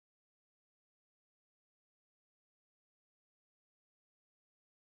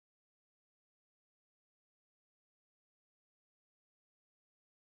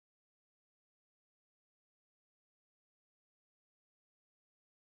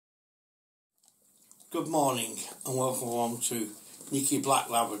Good morning and welcome along to Nikki Black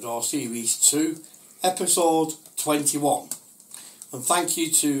Labrador Series 2, Episode 21. And thank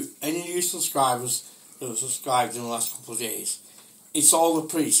you to any new subscribers that have subscribed in the last couple of days. It's all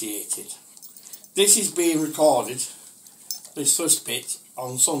appreciated. This is being recorded, this first bit,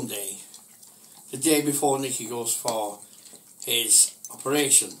 on Sunday, the day before Nikki goes for his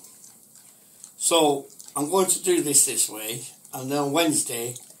operation. So I'm going to do this way, and then on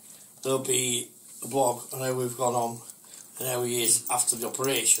Wednesday there'll be a blog on how we've gone on and how he is after the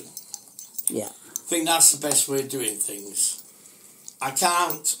operation. Yeah. I think that's the best way of doing things. I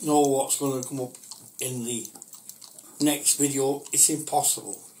can't know what's going to come up in the next video. It's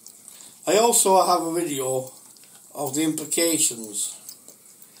impossible. I also have a video of the implications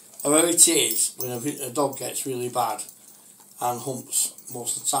of how it is when a dog gets really bad and humps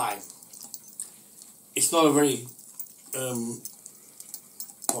most of the time. It's not a very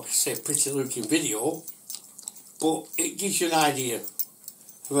like I say, pretty looking video, but it gives you an idea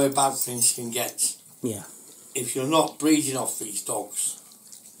of how bad things can get. Yeah. If you're not breeding off these dogs.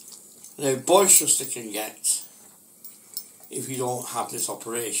 And how boisterous they can get if you don't have this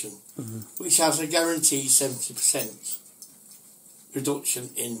operation, which has a guaranteed 70%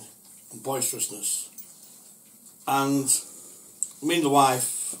 reduction in boisterousness. And me and the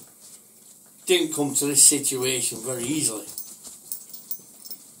wife didn't come to this situation very easily.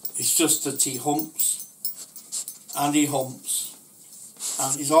 It's just that he humps, and he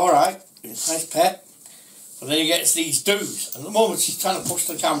he's alright, he's a nice pet, but then he gets these do's, and at the moment he's trying to push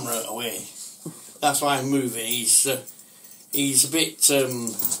the camera away. That's why I'm moving. He's a bit,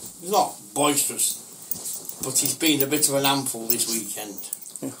 he's not boisterous, but he's been a bit of an handful this weekend.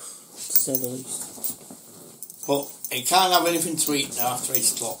 To say the least. But he can't have anything to eat now after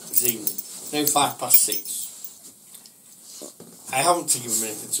 8 o'clock this evening. Now 6:05. I haven't to give him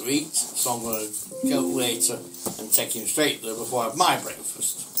anything to eat, so I'm going to go later and take him straight there before I have my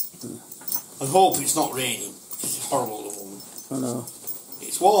breakfast. And hope it's not raining, because it's horrible at the moment. I know.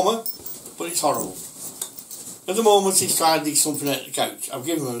 It's warmer, but it's horrible. At the moment he's trying to do something at the couch. I've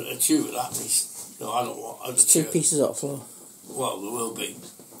given him a chew of that, and he's, no, I don't want There's 2 pieces on the floor. Well, there will be.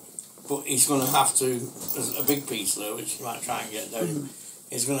 But he's going to have to, there's a big piece there, which he might try and get down.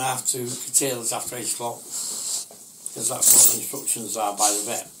 He's going to have to curtail it after 8 o'clock. Because that's what the instructions are by the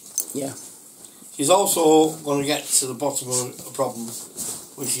vet. Yeah. He's also going to get to the bottom of a problem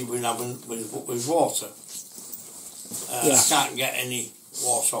which he's been having with water. I can't get any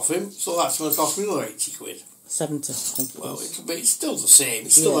water off him, so that's going to cost me another 80 quid. 70, I think. Well, it's still the same.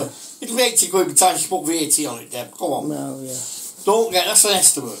 It's still it'll be 80 quid by the time you put VAT on it, Deb. Come on. No, yeah. Don't get, that's an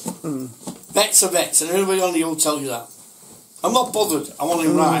estimate. Vets are vets, and everybody on the will tell you that. I'm not bothered. I want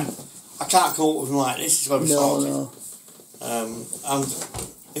him right. I can't come up with him like this. It's got to be sorted. No. And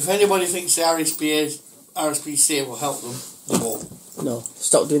if anybody thinks the RSPCA will help them, they won't. No,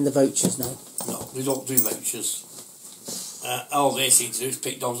 stop doing the vouchers now. No, they don't do vouchers. All they seem to do is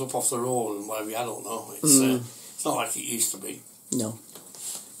pick dogs up off the road and whatever. I don't know. It's not like it used to be. No.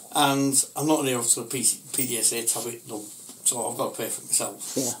 And I'm not near enough to the PDSA to have it done, so I've got to pay for it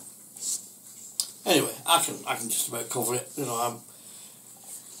myself. Yeah. Anyway, I can just about cover it. You know, I'm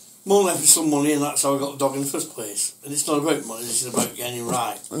Mum left me some money, and that's how I got the dog in the first place. And it's not about money, this is about getting him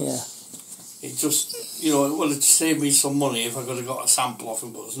right. Yeah. It just, you know, it would have saved me some money if I could have got a sample off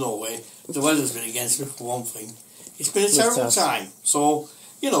him, but there's no way. The weather's been against me, for one thing. It's been a terrible time. So,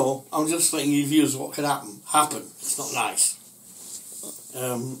 you know, I'm just letting you views what could happen. It's not nice.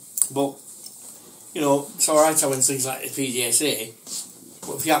 But, you know, it's alright having things like the PDSA,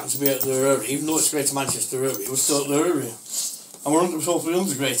 but if you happen to be out there early, even though it's Greater Manchester early, we're still out there early. And we're hopefully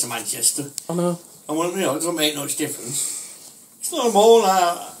under Greater Manchester. I know. And you know, it doesn't make much difference. It's not a moan.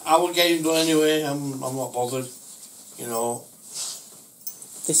 I will get him done anyway. I'm not bothered. You know.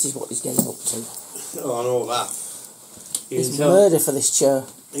 This is what he's getting up to. Oh, I know that. He's murder for this chair.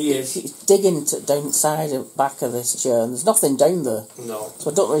 He is. He's digging down the side and back of this chair, and there's nothing down there. No. So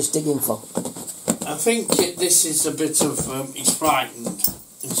I don't know what he's digging for. I think this is a bit of he's frightened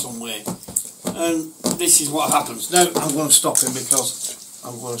in some way. And this is what happens. Now I'm going to stop him because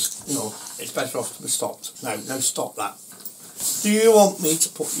I'm going to, you know, it's better off to be stopped. Now stop that. Do you want me to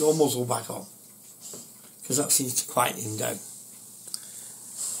put your muzzle back on? Because that seems to quieten him down.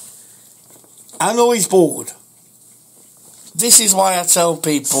 I know he's bored. This is why I tell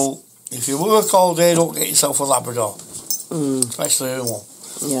people, if you work all day, don't get yourself a Labrador. Especially a one.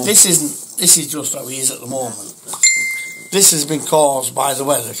 Yeah. This is just how he is at the moment. This has been caused by the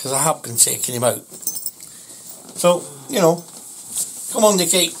weather because I have been taking him out. So, you know, come on,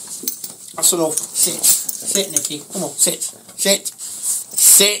 Nikki. That's enough. Sit. Sit, Nikki. Come on, sit. Sit.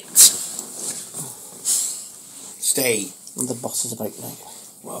 Sit. stay. And the boss is about now.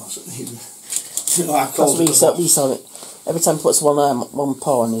 Well, We saw it. Every time he puts one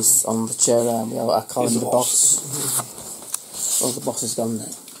paw on the chair there, I call him the boss. Oh, the boss is gone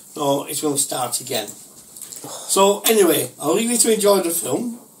now. Oh, it's going to start again. So, anyway, I'll leave you to enjoy the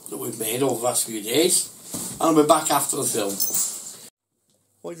film that we've made over the last few days. And I'll be back after the film.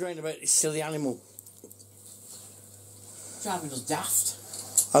 What are you writing about this silly animal? Driving us daft.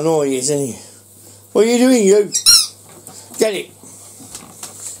 I know he is, isn't he? What are you doing, you? Get it.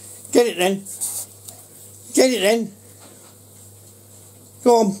 Get it then. Get it then.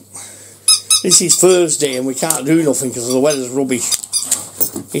 Go on. This is Thursday and we can't do nothing because the weather's rubbish.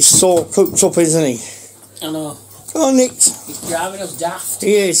 He's so cooked up, isn't he? I know. Come on, Nick. He's driving us daft.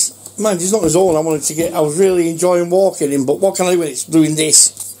 He is. Man, he's not his own. I was really enjoying walking him, but what can I do when it's doing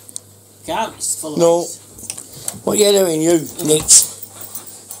this? Can't, it's full of No. ice. What are you doing, you, Nix?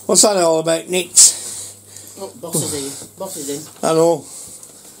 What's that all about, Nix? Oh, boss is in. Boss is in. I know.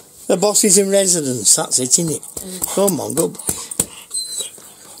 The boss is in residence, that's it, isn't it? Come on, go.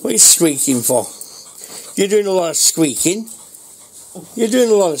 What are you squeaking for? You're doing a lot of squeaking. You're doing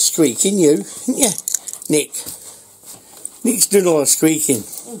a lot of squeaking, you, aren't you? Nick. Nick's doing a lot of squeaking.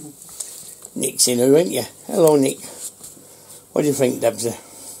 Nick's in here, ain't you? Hello, Nick. What do you think, Debs?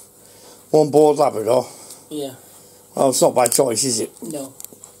 One board Labrador? Yeah. Oh, it's not by choice, is it? No.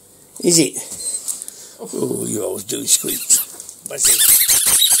 Is it? Oh, you always do squeaks. Let's see.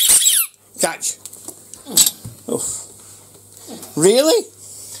 Catch. Oh. Really?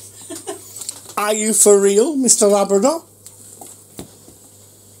 Are you for real, Mr. Labrador?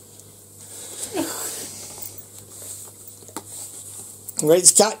 Ready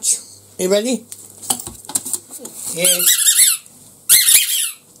to catch? You ready? Yes.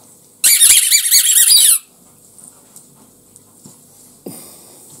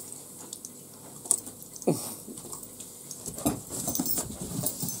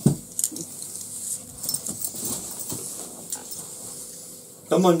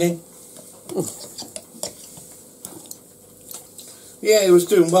 Come on then. Yeah, he was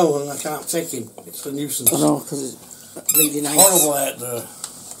doing well and I can't take him. It's a nuisance. I know, because it's bleeding ice. Horrible out there.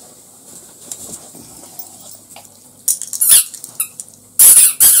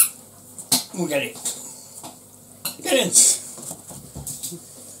 We'll get it. Get in.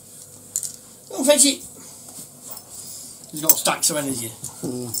 Go fetch it. He's got stacks of energy.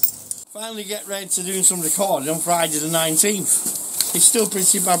 Finally get ready to do some recording on Friday the 19th. It's still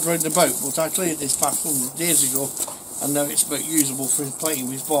pretty bad round the boat, but I cleared this past 100 days ago and now it's about usable for him playing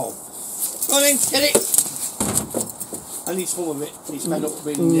with his ball. Go on in, get it! And he's full of it, he's fed up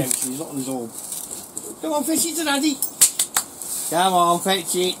being in the house, he's not on his own. Come on, fetch it to Daddy! Come on,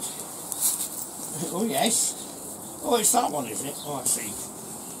 fetch it! Oh yes. Oh, it's that one, is it? Oh, I see.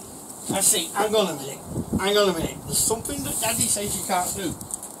 I see. Hang on a minute. Hang on a minute. There's something that Daddy says you can't do.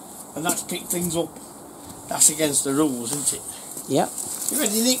 And that's pick things up. That's against the rules, isn't it? Yep. You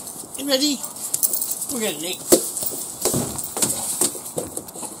ready, Nick? You ready? Go get it, Nick.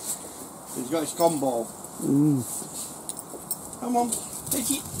 He's got his combo. Come on.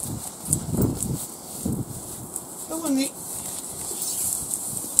 Take it. Come on, Nick.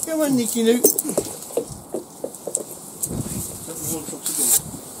 Come on, Nicky Luke.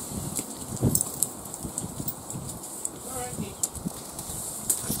 Alright, Nick.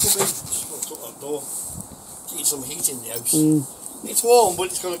 Come in. Just want to open that door. Get some heat in the house. It's warm, but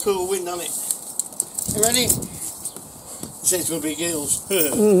it's got a cool wind on it. You ready? He says it's going to be girls.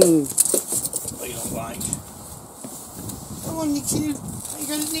 What you don't like. Come on, Nicky Luke. You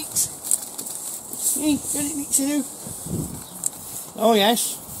got it, Nick? Hey, got it, Nicky Luke? Oh,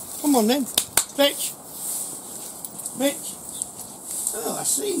 yes. Come on then, fetch. Fetch. Oh, I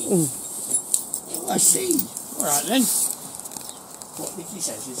see. Oh, I see. Alright then. What Nikki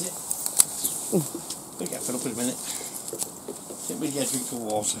says, is it? We'll get fed up in a minute. Let me get a drink of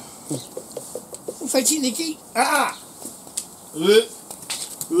water. Fetch it, Nikki. Ah! No,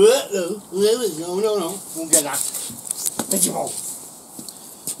 won't get that. Fetch your ball.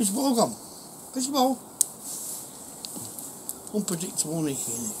 Where's the ball gone? Where's the ball? Unpredictable,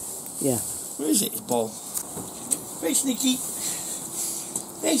 Nikki, isn't it? Yeah. Where is it, his ball? Fetch, Nikki.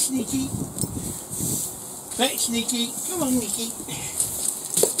 Fetch, Nikki. Fetch, Nikki. Come on, Nikki.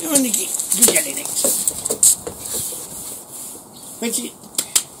 Come on, Nikki. You get it next. Fetch it.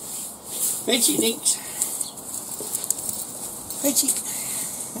 Fetch it, next. Fetch it.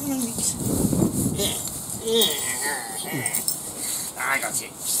 Come on, next. I got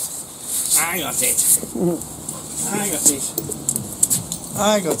it. I got it. I got it.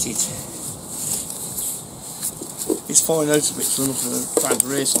 I got it. It's falling out a bit, so I'm trying to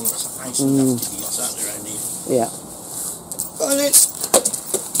race on it. It's ice and nasty, it's out there around here. Yeah. Got it.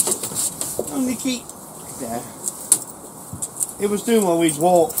 Oh, Nikki. There. He was doing one of his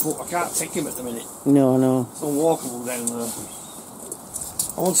walks, but I can't take him at the minute. No, no. It's unwalkable down there.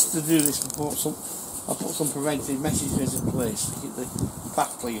 I wanted to do this before I put some preventive messages in place to keep the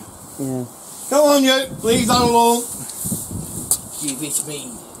path clear. Yeah. Come on, you. Leave that alone. Give it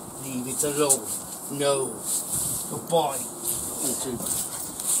me. Leave it alone. No. Good boy. You too.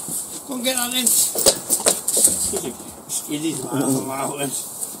 Go and get that then. Skiddy miles an hour then.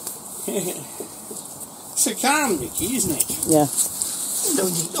 It's a calm, Nikki, isn't it? Yeah. No,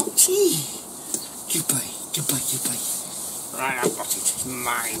 you don't see. Goodbye. Goodbye, goodbye. Right, I've got it. It's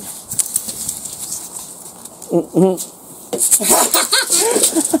mine.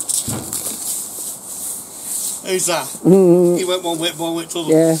 Who's that? He went one way, to the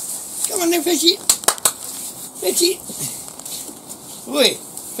Yeah. Come on then, fetch it. Fetch it. Oi,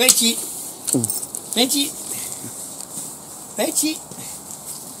 fetch it. Fetch it. Fetch it.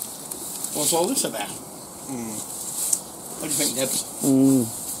 What's all this about? What do you think, Debs?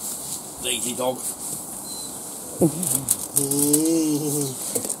 Lazy dog.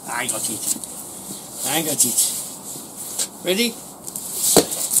 I got it. I got it. Ready?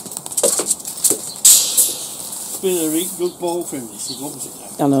 It's been a really good ball for him, this. He loves it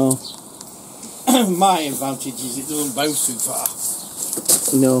now. I know. My advantage is it doesn't bounce too far.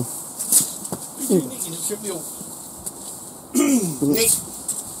 No. Nick, you trip me up. Nick.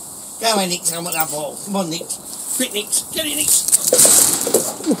 Come on, Nick, come on that ball. Come on, Nick. Quick, Nick. Get it, Nick.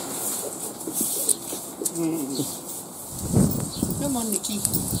 Come on, Nicky.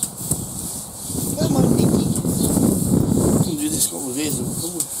 Come on, Nicky. We can do this a couple of days, don't we?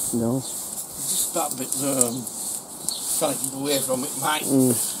 No. Just that bit, trying to keep away from it, mate.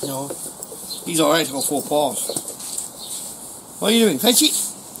 You know, he's alright to go 4 paws. What are you doing? Fetch it!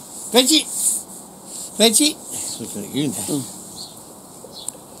 Fetch it! Fetch it! Looking at you now.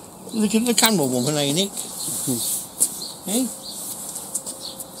 Look at the camera woman, eh, Nick? Hey?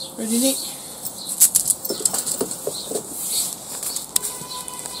 Ready, Nick?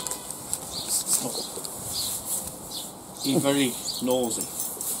 Oh. He's very nosy.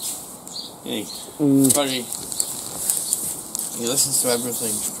 He listens to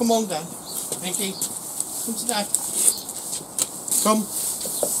everything. Come on, Dad. Nikki. Come to Dad. Come.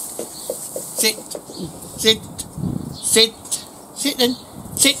 Sit. Sit. Sit. Sit then.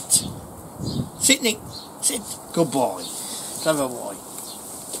 Sit. Sit, Nick. Sit. Good boy. Clever boy.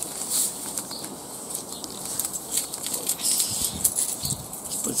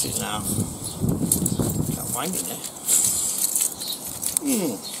 Let's put it now. Can't find it there.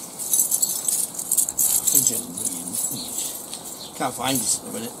 Can't find this in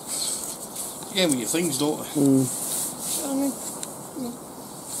a minute. You gave me your things, don't you?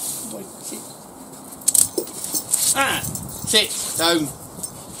 Sit. Ah! Sit down.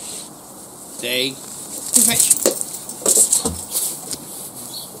 Stay. Fetch.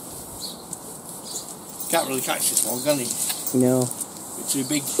 Can't really catch this one, can he? No. It's too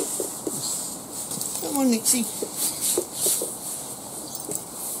big. Come on, Nixie.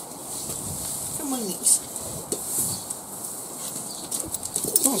 Come on, Nix.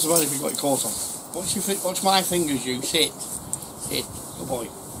 Not so bad if you got your coat on. Watch my fingers, you. Sit. Sit. Good boy.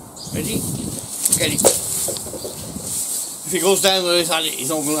 Ready? Get it. If he goes down there, I'm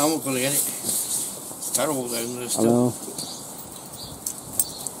not going to get it. It's terrible down there still. I know.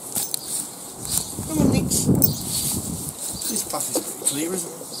 Come on, Nix. This path is pretty clear,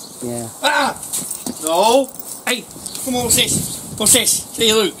 isn't it? Yeah. Ah! No! Hey! Come on, what's this? What's this?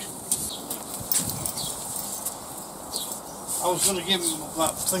 See, look. I was going to give him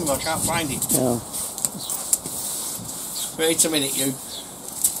that thing, but I can't find it. No. Wait a minute, you.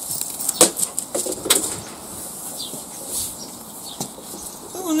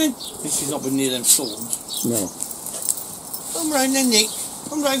 Come on then. This has not been near them stones. No. Come round then, Nick.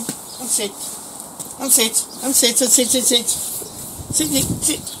 Come round. And sit. And sit. And sit. And sit. And sit. Sit, Nick.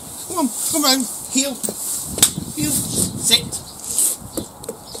 Sit. Come on. Come round. Heel. Heel. Sit.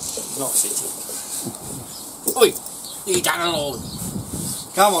 Not sitting. Oi. Leave that alone.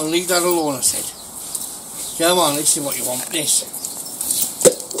 Come on, leave that alone, I said. Come on, let's see what you want. This.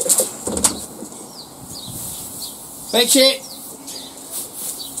 Fetch it.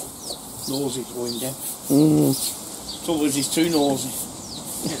 Nosy going down. Trouble is, he's too nosy.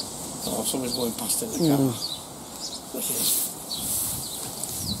 Oh, someone's going past in the car. Look at this.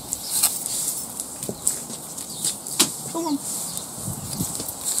 Come on.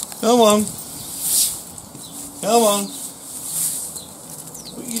 Come on. Come on.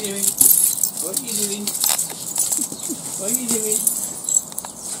 What are you doing? What are you doing? What are you doing?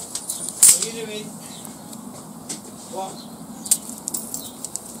 What are you doing?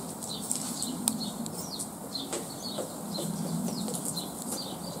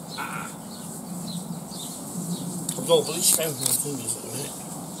 overly strength my fingers at the minute.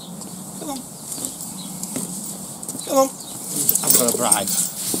 Come on. Come on. I've got a bribe.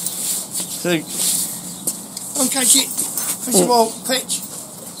 See? Don't catch it. Fetch the ball. Fetch.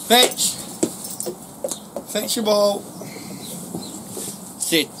 Fetch. Fetch the ball.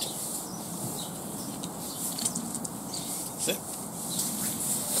 Sit. Sit.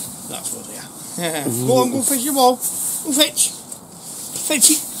 That's what they are. Go on, go fetch the ball. Go fetch. Fetch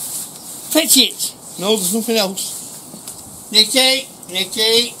it. Fetch it. No, there's nothing else. Nikki.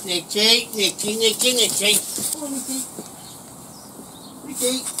 Nikki. Nikki. Nikki. Nikki. Nikki. Come on, Nikki.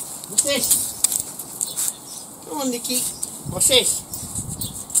 Nikki. What's this? Come on, Nikki. What's this?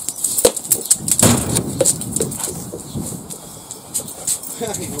 I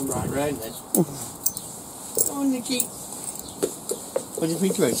can come right round then. Come on, Nikki. What do you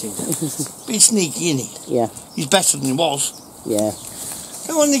think about him? Bit sneaky, isn't he? Yeah. He's better than he was. Yeah.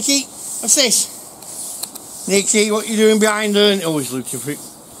 Come on, Nikki. What's this? Nikki, what you doing behind her? And always looking for it.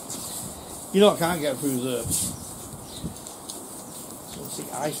 You know I can't get through there. Don't see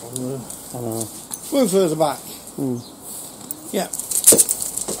ice on there. I know. Going further back. Yeah.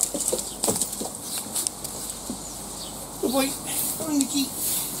 Good boy. Come on, Nikki.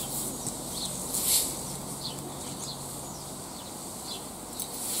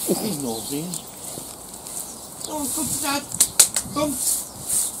 He's naughty. Come on, come to Dad. Come.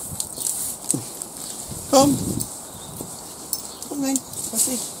 Come. Come then. What's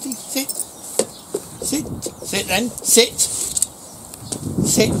this? Sit. Sit. Sit then. Sit.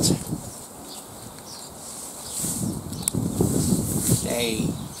 Sit. Stay.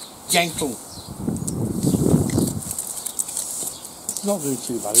 Gentle. He's not doing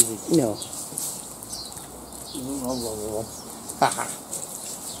too bad, is he? No. Haha.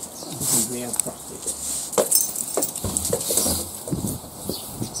 We have practice.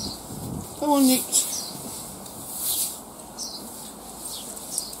 Come on, Nick.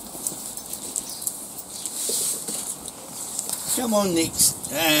 Come on, Nick.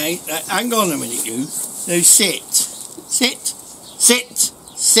 Hang on a minute, you. Now sit. Sit. Sit.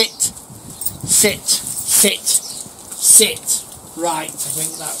 Sit. Sit. Sit. Sit. Right, I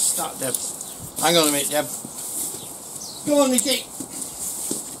think that's that, Deb. Hang on a minute, Deb. Come on, Nikki.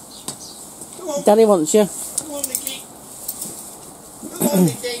 Come on. Daddy wants you. Come on, Nikki. Come on,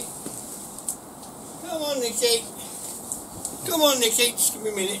 Nikki. Come on, Nikki. Come on, Nikki. Just give me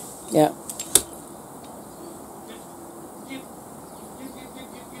a minute. Yeah.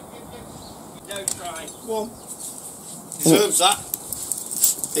 No try. Go on. Deserves that.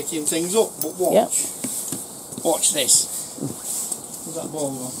 Picking things up, but watch. Yep. Watch this. Where's that ball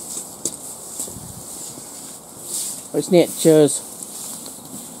gone? Oh, it's nature's.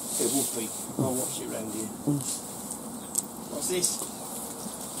 It would be. I'll watch it round here. What's this?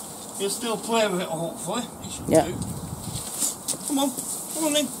 You'll still play with it, hopefully. You should do. Come on. Come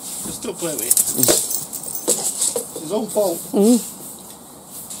on then. You'll still play with it. It's his own fault.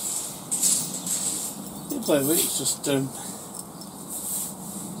 He'll play with it, it's just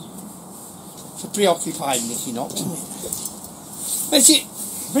it's a preoccupied Nicky not, isn't it? Fetch it.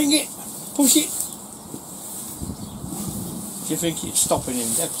 Bring it. Push it. Do you think it's stopping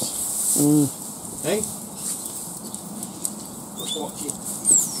him, Debs? Hey? Just watch it.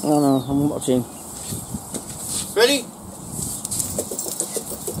 I know, I'm watching. Ready?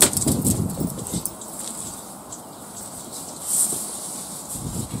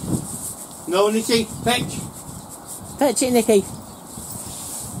 No, Nicky. Fetch. Fetch it, Nikki.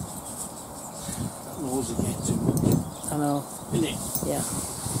 That nose again too much. I know. Isn't it? Yeah.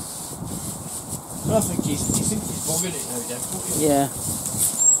 I think he's bugging it now, Deb. Yeah. I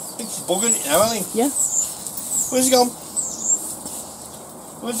think he's bugging it now, hasn't he? Yeah. Where's he gone?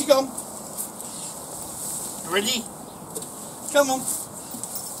 Where's he gone? Ready? Come on.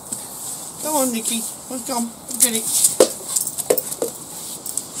 Come on, Nicky. Where's he gone? Get it.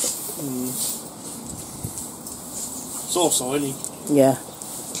 So, isn't he? Yeah.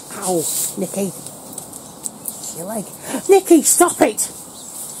 Ow, Nikki. Your leg. Nikki, stop it!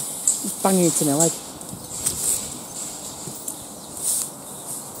 He's banging into my leg.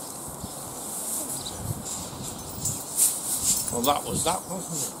 Well, that was that,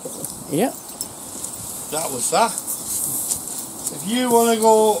 wasn't it? Yeah. That was that. If you want to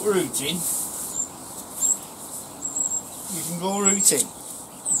go rooting, you can go rooting.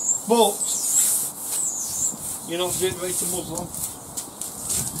 But you're not doing it to Muslim.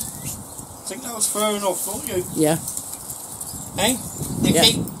 I think that was fair enough, don't you? Yeah. Hey?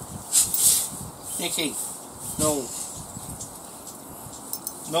 Nikki? Yeah. Nikki? No.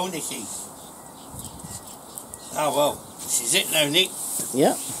 No, Nikki. Ah, well. This is it now, Nick.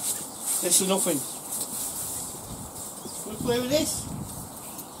 Yeah. This is nothing. play with this?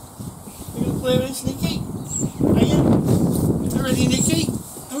 You gonna play with this, Nikki? Are you? You ready, Nikki?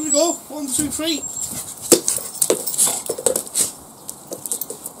 Here we go. 1, 2, 3.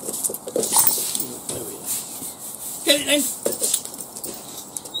 Get it then.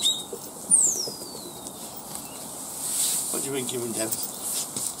 What do you think, you and Deb?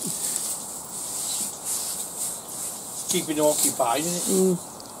 Keeping you occupied, isn't it?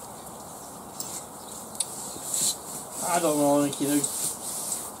 I don't know, Nicky.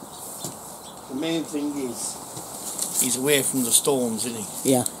 The main thing is he's away from the stones, isn't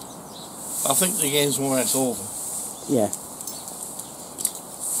he? Yeah. I think the game's more or less over. Yeah.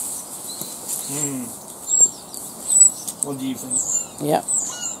 What do you think? Yeah.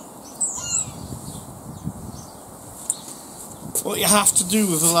 What you have to do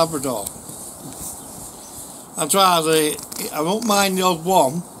with a Labrador, I don't mind the odd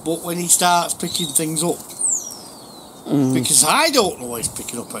one, but when he starts picking things up, because I don't know what he's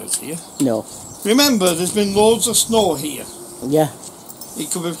picking up out here. No. Remember, there's been loads of snow here. Yeah. He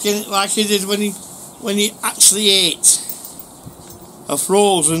could be picking it like he did when he actually ate a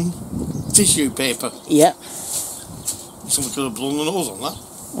frozen tissue paper. Yeah. Someone could have blown the nose on that.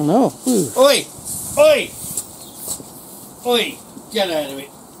 I know. Ooh. Oi! Oi! Oi! Get out of it.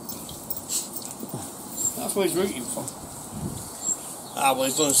 That's what he's rooting for. Ah, well,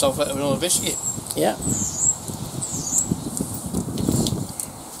 he's done himself out of another biscuit. Yeah.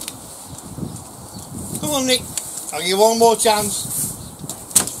 Come on, Nick. I'll give you one more chance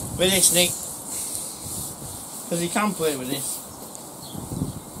with this, Nick. Because he can play with this.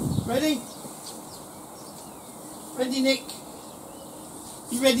 Ready? Ready, Nick?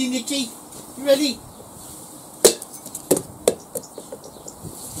 You ready, Nicky? You ready?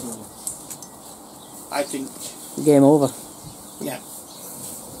 I think. Game over. Yeah.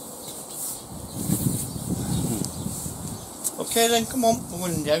 Okay then, come on. We're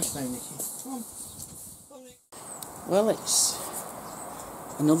winning the house now, Nicky. Come on. Come on, Nick. Well, it's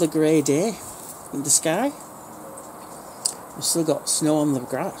another grey day in the sky. We've still got snow on the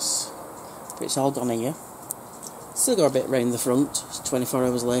grass, but it's all gone here. Still got a bit round the front. It's 24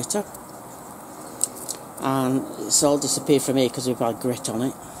 hours later. And it's all disappeared from here because we've had grit on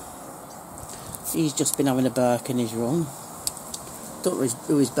it. He's just been having a bark in his run. Don't know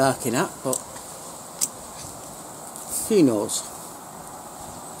who he's barking at, but who knows.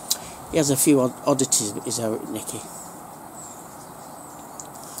 He has a few oddities with his out, Nikki.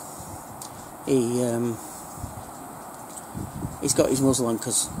 He's got his muzzle on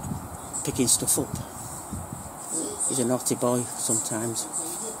because picking stuff up. He's a naughty boy sometimes.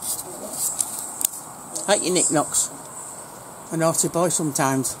 Like your Nick Knox. A naughty boy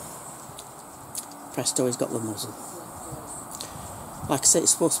sometimes. Presto, he's got the muzzle. Like I said,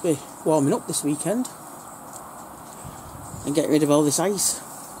 it's supposed to be warming up this weekend and getting rid of all this ice,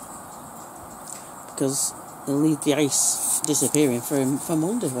 because he'll need the ice disappearing for him for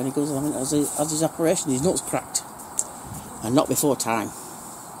Monday when he goes on as his operation. His nuts cracked, and not before time.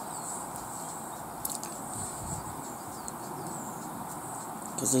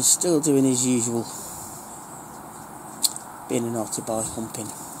 Because he's still doing his usual, being a naughty boy, humping.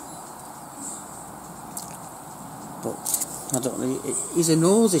 But I don't know, he's a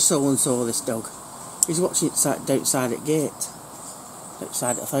nosy so-and-so, this dog. He's watching it outside at gate,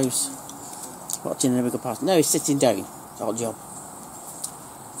 outside at the house, watching him go past. No, he's sitting down. It's our job.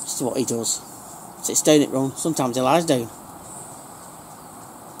 It's what he does. Sits down at wrong. Sometimes he lies down.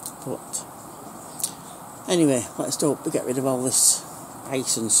 But anyway, let's hope we get rid of all this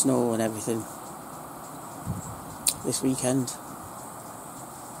ice and snow and everything this weekend.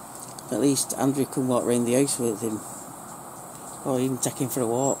 At least Andrew can walk around the house with him, or even take him for a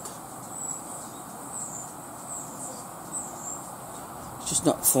walk. It's just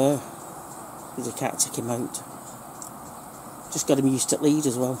not fair, because I can't take him out. Just got him used to lead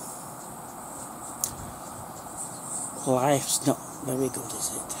as well. Life's not very good,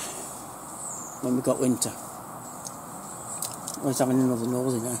 is it? When we got winter. I was having another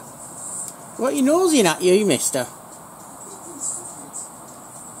nosy now. What are you nosing at, you mister?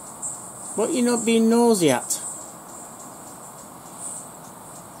 What are you not being nosy at?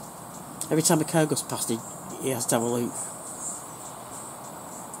 Every time a car goes past, he has to have a look.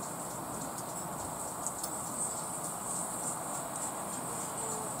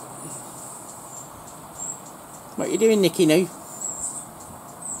 What are you doing, Nikki, now?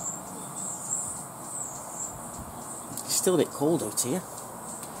 It's still a bit cold out here.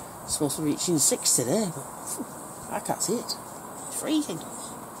 It's supposed to be reaching 6 today, but I can't see it. It's freezing.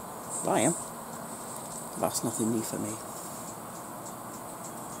 I am. That's nothing new for me.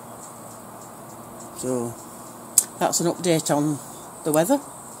 So, that's an update on the weather.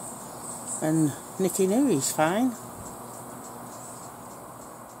 And Nikki knew he's fine.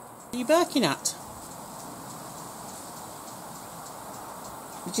 What are you barking at?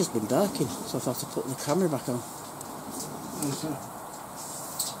 He's just been barking, so I thought I'd put the camera back on.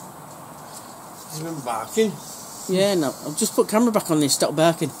 He's been barking. Yeah, no, I've just put camera back on and he stopped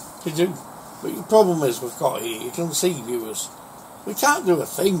barking. You do. But the problem is we've got here, you can see viewers. We can't do a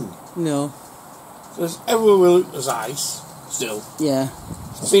thing. No. There's everywhere we look there's ice, still. Yeah.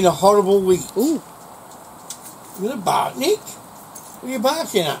 It's been a horrible week. Ooh. You gonna bark, Nick? What are you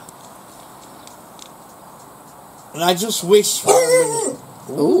barking at? And I just wish for 1 minute.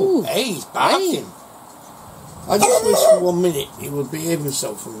 Ooh. Hey, he's barking. Hey. I just wish for 1 minute he would behave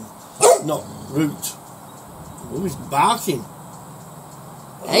himself and not root. Oh, he's barking.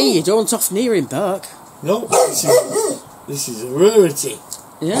 Hey, you don't off near him, bark. No, this is a rarity.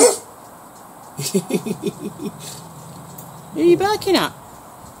 Yeah. Who are you barking at?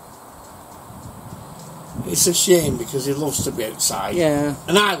 It's a shame because he loves to be outside. Yeah.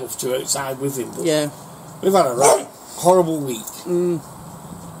 And I love to be outside with him. But yeah. We've had a right horrible week. Mm.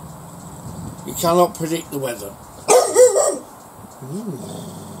 You cannot predict the weather.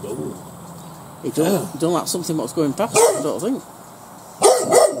 You don't like something what's going past, I don't think.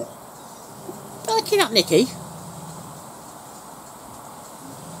 Barking at Nikki.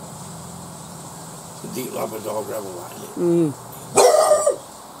 It's a deep Labrador gravel line. Mm.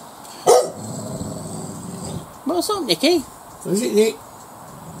 What's up, Nikki? What is it, Nick?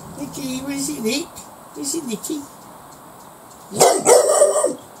 Nikki, what is it, Nick? What is it, Nikki?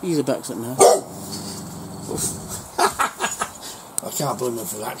 He's a back now. I can't blame him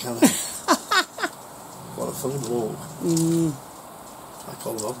for that, can I? What a funny bloke. Mm. I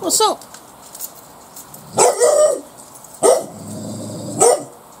call him up. What's up?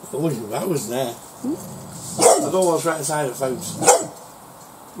 Oh, that was there. I don't was right inside the house.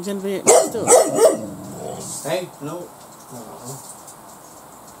 He's going to be next door. Hey, no.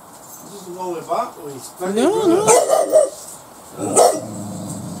 This isn't only back, he's very No. good.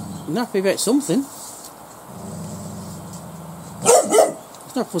 I'm happy about something.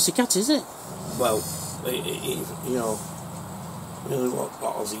 It's not a pussycat, is it? Well, you know, really what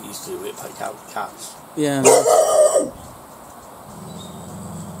Ozzy used to do, it pick out cats. Yeah.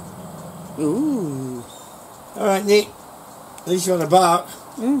 Ooh. Alright, Nick. At least you're on the bark.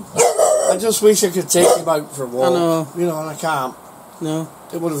 Mm. I just wish I could take him out for a walk. I know. You know, and I can't. No.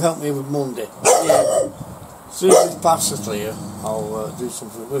 It would have helped me with Monday. Yeah. As soon as it's past the clear, I'll do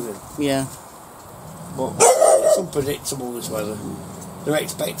something with him. Yeah. But it's unpredictable, this weather. They're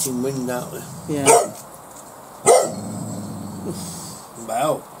expecting wind, aren't they? Yeah.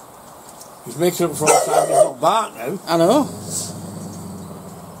 Well, he's making up for all the time he's not barked now. I know.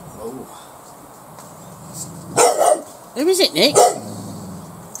 Oh. Who is it, Nick?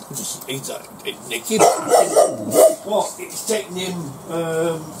 He's Nikki barking. What? It's taken him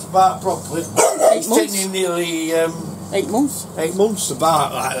to bark properly. It's taken him nearly 8 months. 8 months to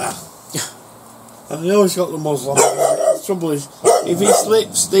bark like that. And I know he's got the muzzle on. The trouble is, if he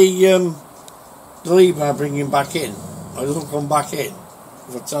slips the lever, I bring him back in. Or he doesn't come back in.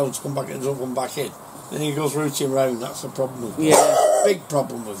 If I tell him to come back in, he doesn't come back in. Then he goes rooting round. That's the problem with him. Yeah. Big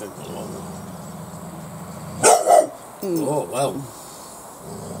problem with him at the moment. Oh, well.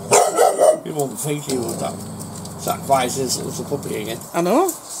 You won't think he was that quiet since it was a puppy again. I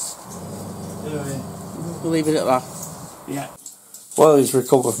know. Anyway. We'll leave it at that. Yeah. Well, he's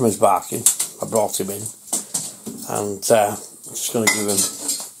recovered from his barking. I brought him in. And I'm just going to give him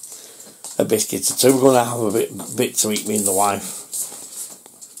a biscuit or two. We're going to have a bit to eat, me and the wife.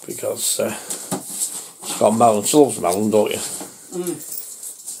 Because she's got melon. She loves melon, don't you? Mm.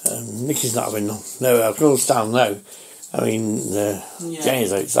 Nikki's not having none. No, I can understand now. I mean,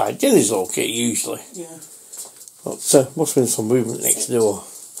 Jenny's outside. Jenny's okay, usually. Yeah. But must have been some movement next door.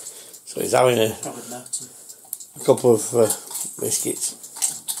 So he's having a couple of biscuits.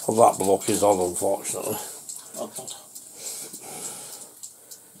 Well, that block is odd, unfortunately. Odd.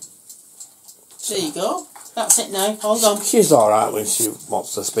 There you go. That's it now. Hold on. She's alright when she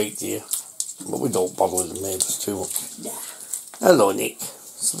wants to speak to you. But we don't bother with the neighbours too much. Yeah. Hello, Nick.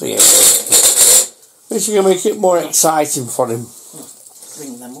 So there you go. Wish you can make it more exciting for him.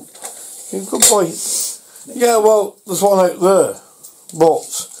 Bring them up. Good boy. Yeah, well, there's one out there.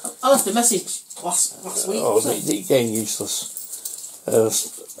 But I left a message last week. Oh, it's getting useless.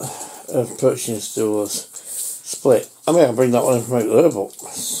 Purchasing still was split. I mean, I can bring that one in from out there, but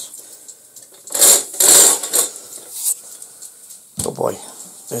good boy.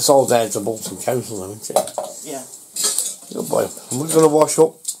 It's all down to Bolton Council now, isn't it? Yeah. Good boy. And we're going to wash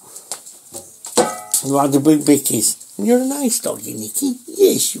up. You had the big bickies. And you're a nice doggy, Nikki.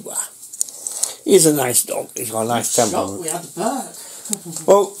 Yes, you are. He's a nice dog. He's got a nice temperament. We had the bark.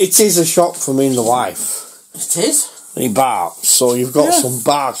 Well, it is a shock for me and the wife. It is. And he barks, so you've got some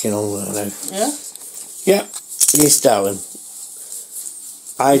barking on there now. Yeah. Yeah, yes, darling.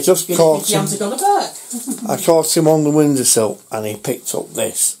 I just caught him. I caught him on the windowsill, and he picked up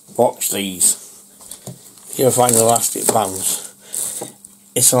this. Watch these. You'll find elastic bands.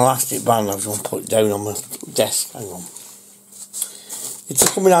 It's an elastic band. I've just put it down on my desk. Hang on. It's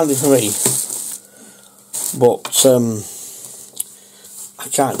coming handy for me, but I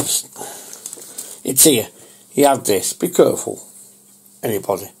can't just. It's here. He had this. Be careful,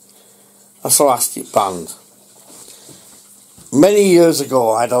 anybody. That's elastic band. Many years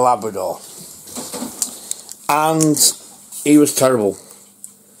ago, I had a Labrador, and he was terrible.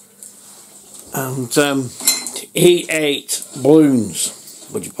 And he ate balloons,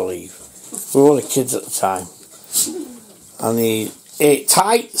 would you believe? We were only kids at the time. And he ate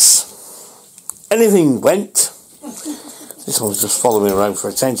tights. Anything went. This one's just following me around for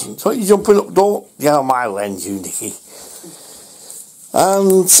attention. So you jumping up, don't get on my lens, you Nikki.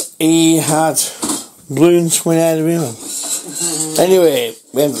 And he had balloons coming out of him. Anyway,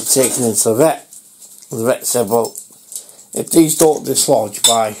 we ended up taking him to the vet. The vet said, well, if these don't dislodge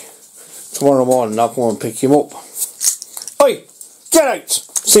by tomorrow morning, I'll come and pick him up. Oi, get out!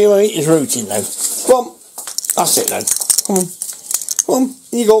 See him eat his routine now. Come on, that's it now. Come on, come on,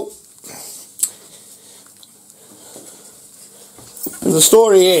 here you go. And the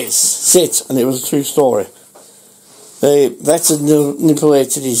story is, and it was a true story. The vet had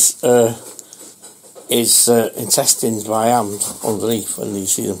manipulated his intestines by hand underneath, and you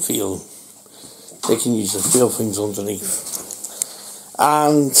see them feel. They can use to feel things underneath.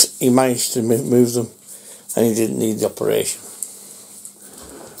 And he managed to move them, and he didn't need the operation.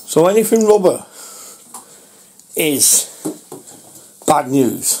 So anything rubber is bad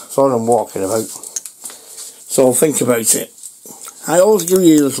news. That's what I'm walking about. So think about it. I always give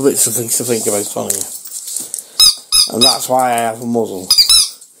you little bits of things to think about, don't you? And that's why I have a muzzle.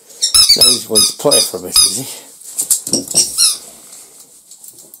 Now he's going to play for a bit, is he?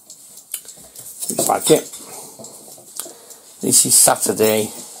 Looks like it. This is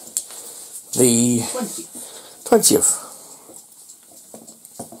Saturday, the 20th.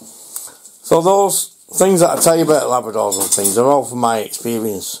 So those things that I tell you about Labradors and things are all from my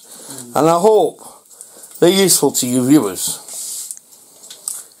experience. And I hope they're useful to you viewers.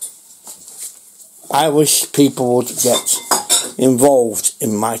 I wish people would get involved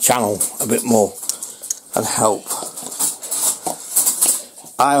in my channel a bit more and help.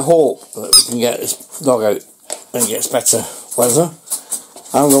 I hope that we can get this dog out and gets better weather,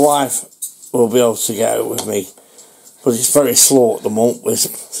 and the wife will be able to get out with me, but it's very slow at the moment with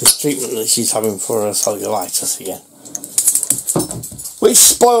this treatment that she's having for her cellulitis again, which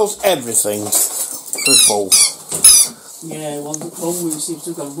spoils everything for us both. Yeah, one seems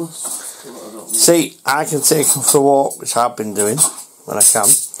to have gone worse. See, I can take them for a walk, which I've been doing when I can.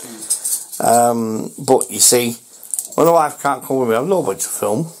 But you see, when the wife can't come with me, I've nobody to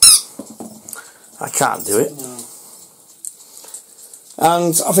film. I can't do it. No.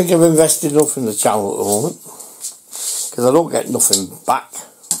 And I think I've invested enough in the channel at the moment, because I don't get nothing back.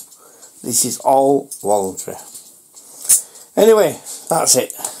 This is all voluntary. Anyway, that's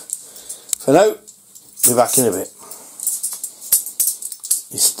it. For now, be back in a bit.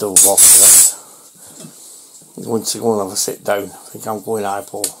 He's still walking around. I'm going to go and have a sit down. I think I'm going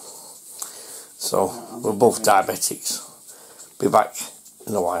hypo. So, we're both diabetics. Be back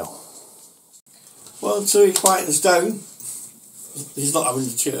in a while. Well, until he quietens down, he's not having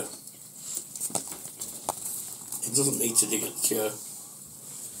the chair. He doesn't need to dig at the chair.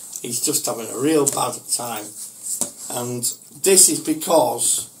 He's just having a real bad time. And this is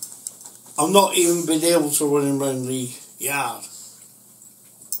because I've not even been able to run him around the yard.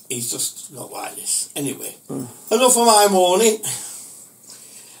 He's just not like this. Anyway, enough of my morning.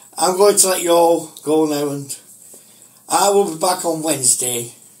 I'm going to let you all go now, and I will be back on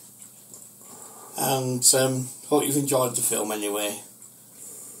Wednesday. And hope you've enjoyed the film anyway.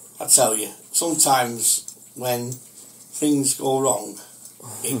 I tell you, sometimes when things go wrong,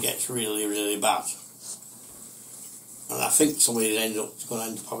 it gets really, really bad. And I think somebody's going to end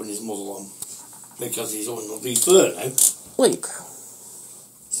up having his muzzle on, because he's on the third now. Luke.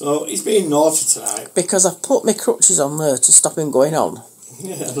 So he's being naughty tonight. Because I've put my crutches on there to stop him going on.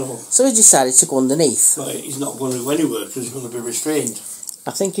 Yeah, I know. So he decided to go underneath. But he's not going to go anywhere because he's going to be restrained.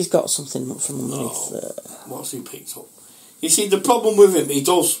 I think he's got something from underneath there. What's he picked up? You see, the problem with him, he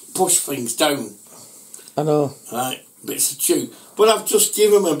does push things down. I know. Right, bits of chew. But I've just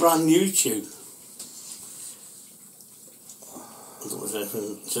given him a brand new chew. I don't know if there's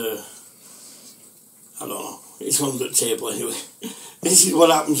anything to... I don't know. It's on the table anyway. This is what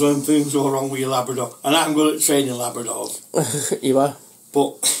happens when things go wrong with your Labrador. And I'm good at training Labradors. You are?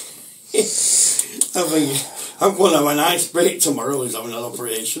 But I think I'm going to have a nice break tomorrow. He's having an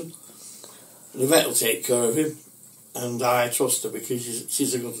operation. The vet will take care of him. And I trust her because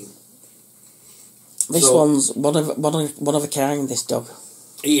she's a good one. This one's one of a kind, this dog.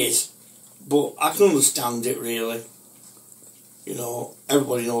 He is. But I can understand it, really. You know,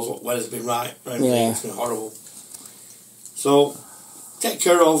 everybody knows what weather's been right. It's been horrible. So, take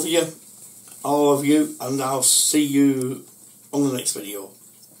care of you, all of you, and I'll see you on the next video.